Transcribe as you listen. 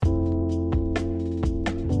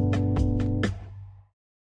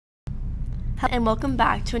And welcome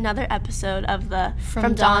back to another episode of the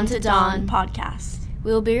From Dawn to Dawn podcast.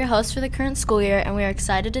 We will be your hosts for the current school year, and we are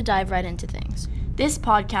excited to dive right into things. This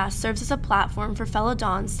podcast serves as a platform for fellow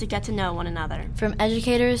Dawns to get to know one another. From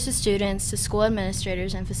educators to students to school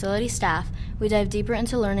administrators and facility staff, we dive deeper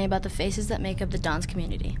into learning about the faces that make up the Dawns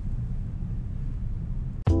community.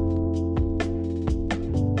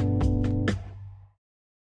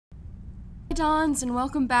 Hi Dawns, and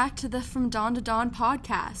welcome back to the From Dawn to Dawn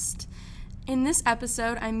podcast. In this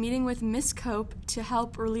episode, I'm meeting with Miss Cope to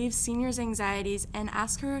help relieve seniors' anxieties and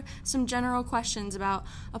ask her some general questions about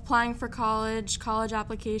applying for college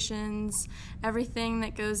applications, everything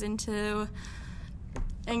that goes into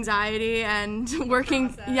anxiety and working,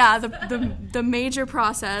 the major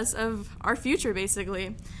process of our future, basically.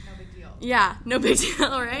 No big deal. Yeah, no big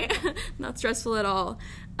deal, right? Not stressful at all.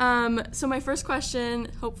 So my first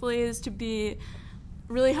question, hopefully, is to be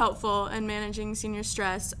really helpful in managing senior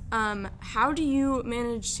stress. How do you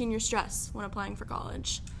manage senior stress when applying for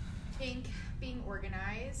college? I think being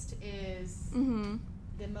organized is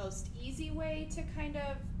the most easy way to kind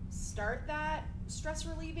of start that stress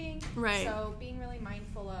relieving. Right. So being really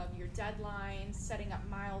mindful of your deadlines, setting up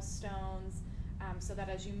milestones, so that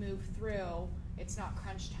as you move through, it's not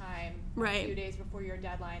crunch time a few days before your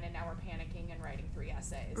deadline and now we're panicking and writing 3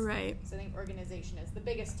 essays. Right. So I think organization is the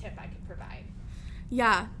biggest tip I could provide.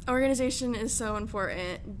 Yeah, organization is so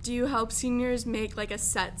important. Do you help seniors make like a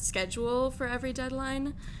set schedule for every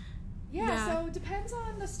deadline? Yeah. So it depends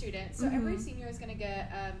on the student. So every senior is going to get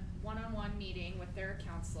a one-on-one meeting with their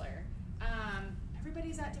counselor.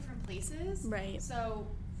 Everybody's at different places. Right. So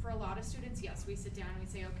for a lot of students, yes, we sit down and we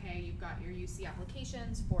say, okay, you've got your UC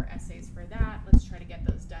applications, 4 essays for that. Let's try to get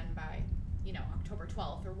those done by, October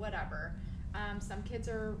 12th or whatever. Some kids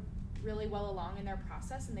are really well along in their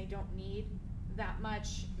process and they don't need that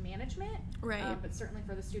much management. Right. But certainly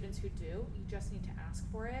for the students who do, you just need to ask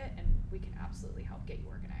for it and we can absolutely help get you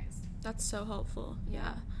organized. That's so helpful.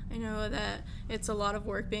 Yeah. I know that it's a lot of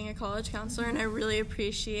work being a college counselor, and I really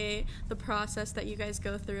appreciate the process that you guys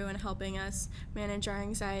go through in helping us manage our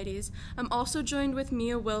anxieties. I'm also joined with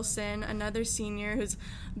Mia Wilson, another senior who's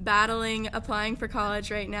battling applying for college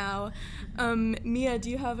right now. Mia, do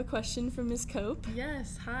you have a question for Ms. Cope?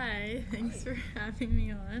 Yes, hi. Thanks for having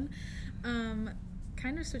me on.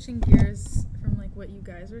 Kind of switching gears from what you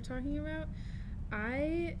guys were talking about,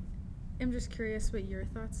 I am just curious what your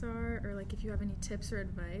thoughts are, or if you have any tips or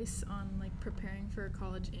advice on preparing for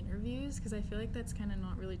college interviews, because I feel like that's kind of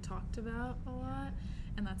not really talked about a lot,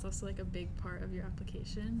 and that's also a big part of your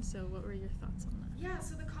application. So what were your thoughts on that? Yeah,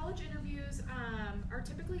 so the college interviews are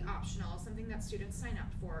typically optional, something that students sign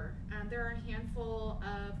up for. There are a handful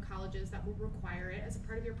of colleges that will require it as a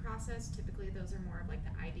part of your process. Typically those are more of the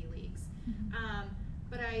Ivy Leagues.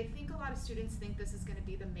 But I think a lot of students think this is going to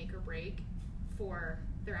be the make or break for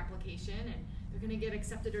their application, and they're going to get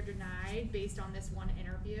accepted or denied based on this one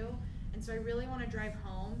interview. And so I really want to drive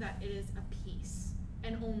home that it is a piece,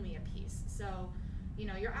 and only a piece. So,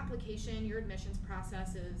 your application, your admissions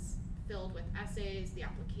process is filled with essays, the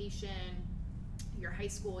application, your high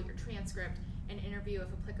school, your transcript, an interview if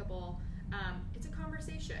applicable. It's a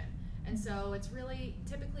conversation. And so it's really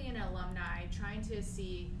typically an alumni trying to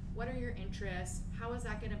see what are your interests, how is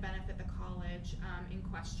that going to benefit the college in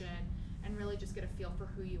question, and really just get a feel for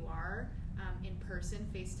who you are in person,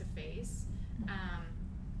 face to face.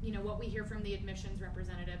 What we hear from the admissions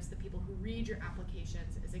representatives, the people who read your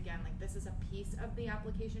applications, is again, this is a piece of the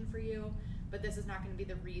application for you, but this is not going to be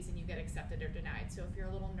the reason you get accepted or denied. So if you're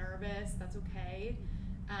a little nervous, that's okay.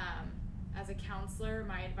 As a counselor,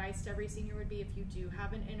 my advice to every senior would be, if you do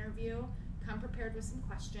have an interview, come prepared with some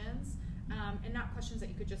questions, and not questions that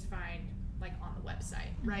you could just find on the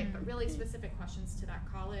website, right? But really specific questions to that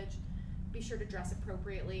college. Be sure to dress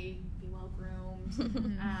appropriately, be well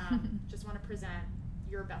groomed. Just want to present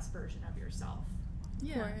your best version of yourself.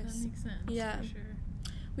 Yeah, that makes sense. Yeah, for sure.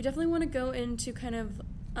 We definitely want to go into kind of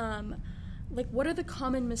what are the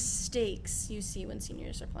common mistakes you see when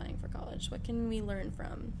seniors are applying for college? What can we learn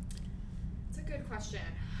from? It's a good question.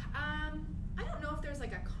 I don't know if there's a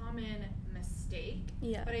common mistake,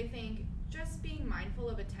 but I think just being mindful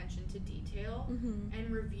of attention to detail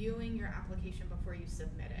and reviewing your application before you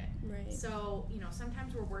submit it. Right. So,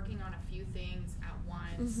 sometimes we're working on a few things at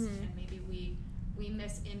once, and maybe we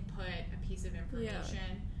misinput a piece of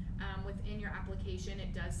information. Within your application,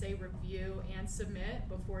 it does say review and submit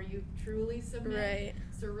before you truly submit. Right.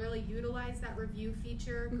 So really utilize that review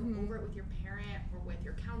feature, go over it with your parent or with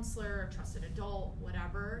your counselor, a trusted adult,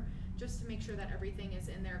 whatever, just to make sure that everything is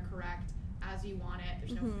in there correct as you want it.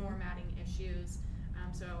 There's no formatting issues.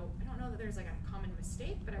 So I don't know that there's a common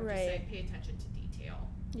mistake, but I would just say pay attention to detail.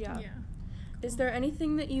 Yeah. Is there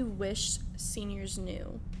anything that you wish seniors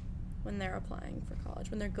knew when they're applying for college,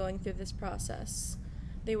 when they're going through this process?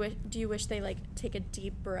 Do you wish they, like, take a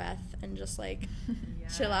deep breath and just, like,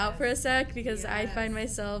 chill out for a sec? Because I find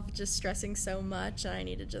myself just stressing so much, and I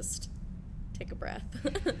need to just take a breath.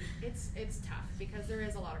 It's tough because there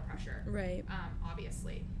is a lot of pressure. Right.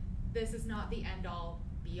 Obviously. This is not the end-all,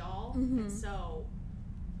 be-all. Mm-hmm. And so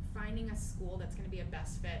finding a school that's going to be a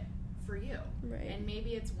best fit for you. Right. And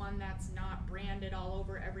maybe it's one that's not branded all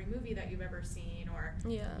over every movie that you've ever seen or,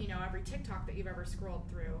 you know, every TikTok that you've ever scrolled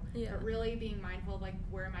through. Yeah. But really being mindful of, like,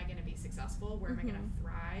 where am I going to be successful? Where am I going to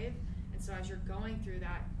thrive? And so as you're going through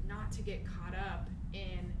that, not to get caught up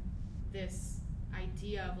in this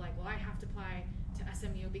idea of, like, well, I have to apply to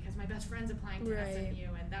SMU because my best friend's applying to SMU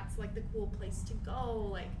and that's, like, the cool place to go.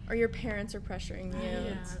 Like, or your parents are pressuring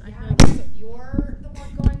you. So you're the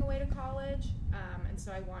one going away to college, and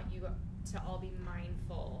so I want you to all be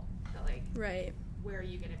mindful that, like, where are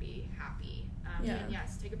you going to be happy? And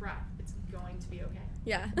yes, take a breath. It's going to be okay.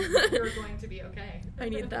 Yeah. You're going to be okay. I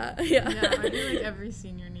need that. I feel like every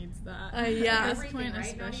senior needs that. At this point, right?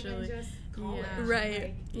 Especially. Not even just college.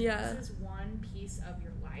 Like, this is one piece of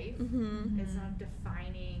your life. It's not a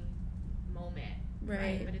defining moment.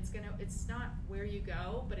 Right. But it's not where you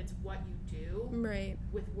go, but it's what you do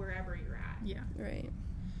with wherever you're at. Yeah. Right.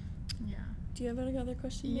 Yeah. Do you have any other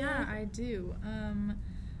questions? Yeah, I do. I'm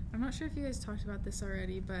not sure if you guys talked about this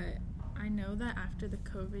already, but I know that after the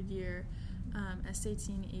COVID year, SAT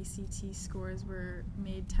and ACT scores were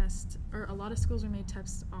made a lot of schools were made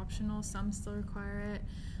test optional. Some still require it,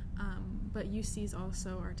 but UCs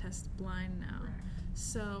also are test blind now. Correct.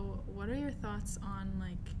 So what are your thoughts on,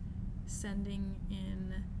 like, sending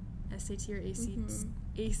in SAT or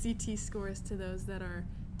ACT scores to those that are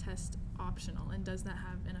test optional, and does that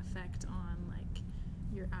have an effect on, like,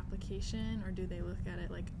 your application, or do they look at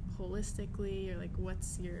it, like, holistically, or, like,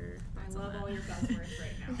 what's your thoughts on that? I love all your buzzwords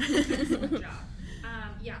right now. Excellent job.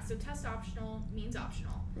 So test optional means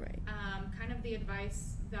optional. Right. Kind of the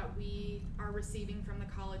advice that we are receiving from the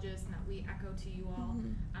colleges and that we echo to you all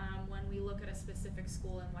when we look at a specific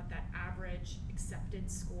school and what that average accepted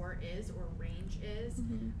score is or range is.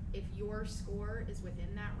 If your score is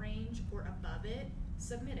within that range or above it,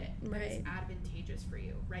 submit it. That is advantageous for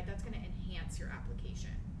you, right? That's going to enhance your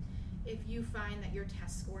application. If you find that your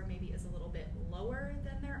test score maybe is a little bit lower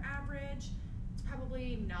than their average, it's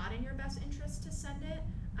probably not in your best interest to send it,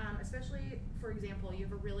 especially, for example, you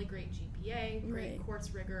have a really great GPA, great course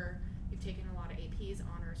rigor, you've taken a lot of APs,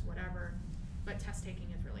 honors, whatever, but test taking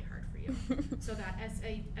is really hard for you. So that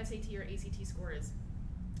SAT or ACT score is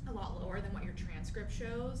a lot lower than what your transcript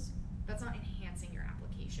shows. That's not enhancing your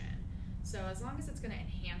application. So as long as it's going to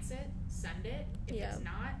enhance it, send it. If it's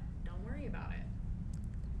not, don't worry about it.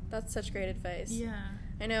 That's such great advice. Yeah.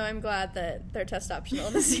 I know, I'm glad that they're test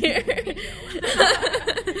optional this year.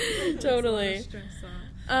 Totally.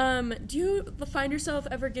 Do you find yourself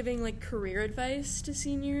ever giving, like, career advice to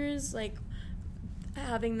seniors? Like,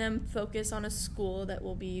 having them focus on a school that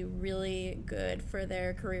will be really good for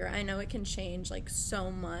their career? I know it can change, like,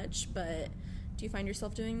 so much, but do you find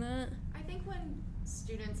yourself doing that? I think when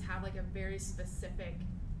students have, like, a very specific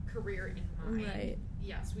career in mind,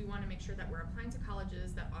 yes, we want to make sure that we're applying to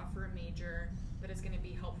colleges that offer a major that is going to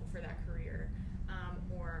be helpful for that career,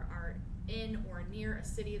 or are in or near a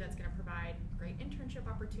city that's going to provide great internship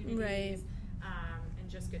opportunities, and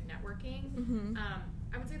just good networking.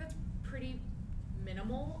 I would say that's pretty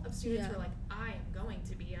minimal of students who are like, I am going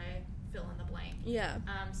to be a fill in the blank.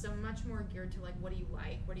 So much more geared to, like, what do you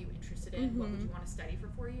like? What are you interested in? What would you want to study for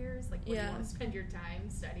 4 years? Like, what do you want to spend your time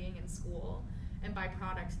studying in school? And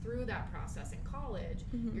byproducts through that process in college,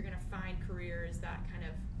 you're going to find careers that kind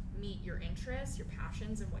of meet your interests, your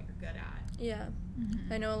passions, and what you're good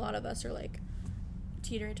at. I know a lot of us are, like,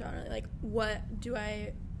 teetering to, like, what do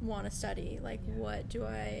I want to study? Like, what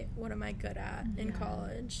am I good at in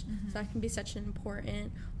college? So that can be such an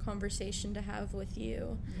important conversation to have with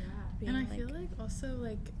you. And I feel like also,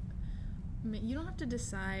 like, you don't have to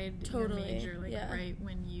decide your major, like, right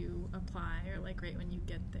when you apply or, like, right when you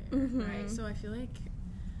get there. Right. So I feel like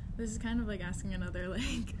this is kind of like asking another,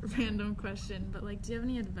 like, random question, but, like, do you have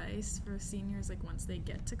any advice for seniors, like, once they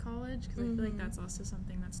get to college? Because I feel like that's also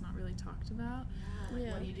something that's not really talked about.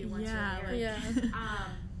 What do you do once you're there?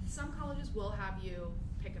 Some colleges will have you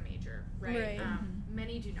pick a major, right?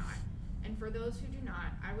 Many do not. And for those who do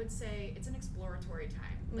not, I would say it's an exploratory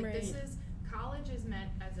time. Like, college is meant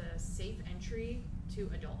as a safe entry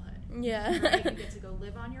to adulthood. Right? You get to go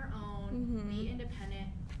live on your own, be independent,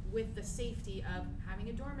 with the safety of having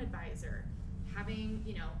a dorm advisor, having,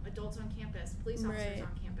 adults on campus, police officers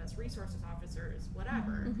on campus, resources officers,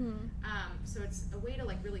 whatever. So it's a way to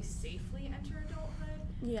like really safely enter adulthood.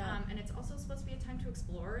 And it's also supposed to be a time to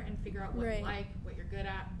explore and figure out what you like, what you're good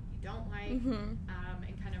at, what you don't like,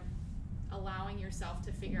 and kind of allowing yourself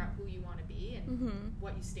to figure out who you want to be and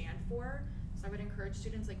what you stand for. So I would encourage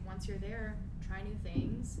students, like, once you're there, try new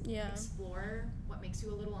things, explore what makes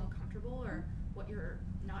you a little uncomfortable or what you're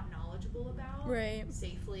not knowledgeable about,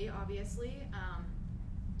 safely, obviously.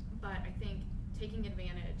 But I think taking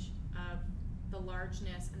advantage of the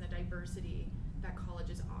largeness and the diversity that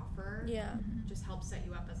colleges offer just helps set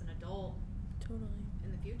you up as an adult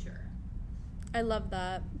in the future. I love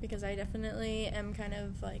that because I definitely am kind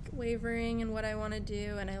of like wavering in what I want to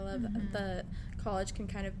do, and I love that the college can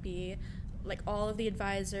kind of be like all of the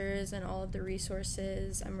advisors and all of the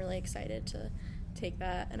resources. I'm really excited to take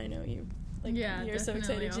that, and I know you you're so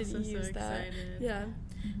excited to use that.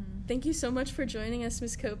 Thank you so much for joining us,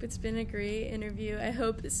 Ms. Cope. It's been a great interview. I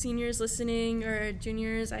hope seniors listening or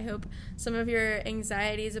juniors, I hope some of your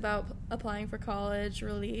anxieties about applying for college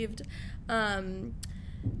relieved.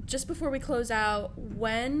 Just before we close out,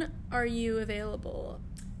 when are you available?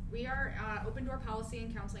 We are open door policy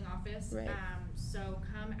and counseling office. So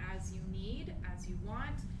come as you need, as you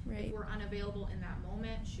want. If we're unavailable in that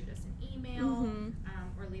moment, shoot us an email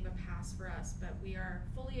or leave a pass for us. But we are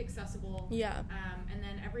fully accessible. And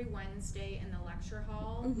then every Wednesday in the lecture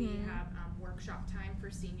hall, we have workshop time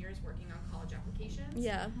for seniors working on college applications.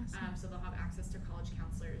 So they'll have access to college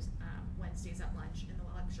counselors Wednesdays at lunch in the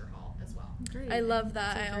lecture hall as well. Great. I love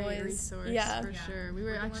that. It's a great resource, for sure. We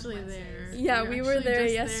were actually there. We were there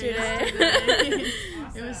yesterday.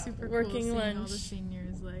 Awesome. It was super Working cool seeing lunch. all the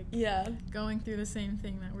seniors going through the same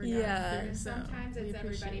thing that we're going through. So sometimes it's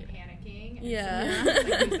everybody panicking. And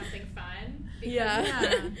sometimes do something fun. Because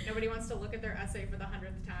nobody wants to look at their essay for the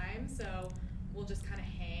 100th time, so we'll just kind of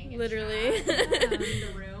hang and chat in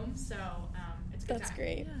the room. So it's a good That's time.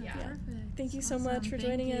 great. Perfect. Thank you so much for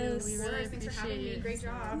joining us. We really Thanks for having me. appreciate it. Great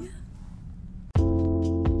job.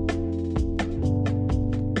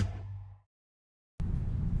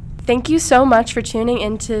 Thank you so much for tuning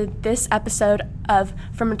into this episode of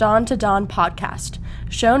From Dawn to Dawn podcast.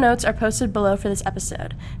 Show notes are posted below for this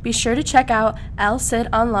episode. Be sure to check out LCID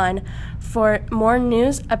online for more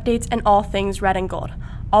news, updates, and all things red and gold.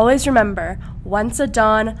 Always remember, once a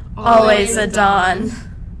dawn, always a dawn.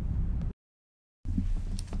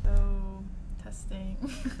 So,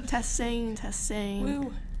 testing. Testing.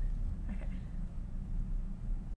 Woo.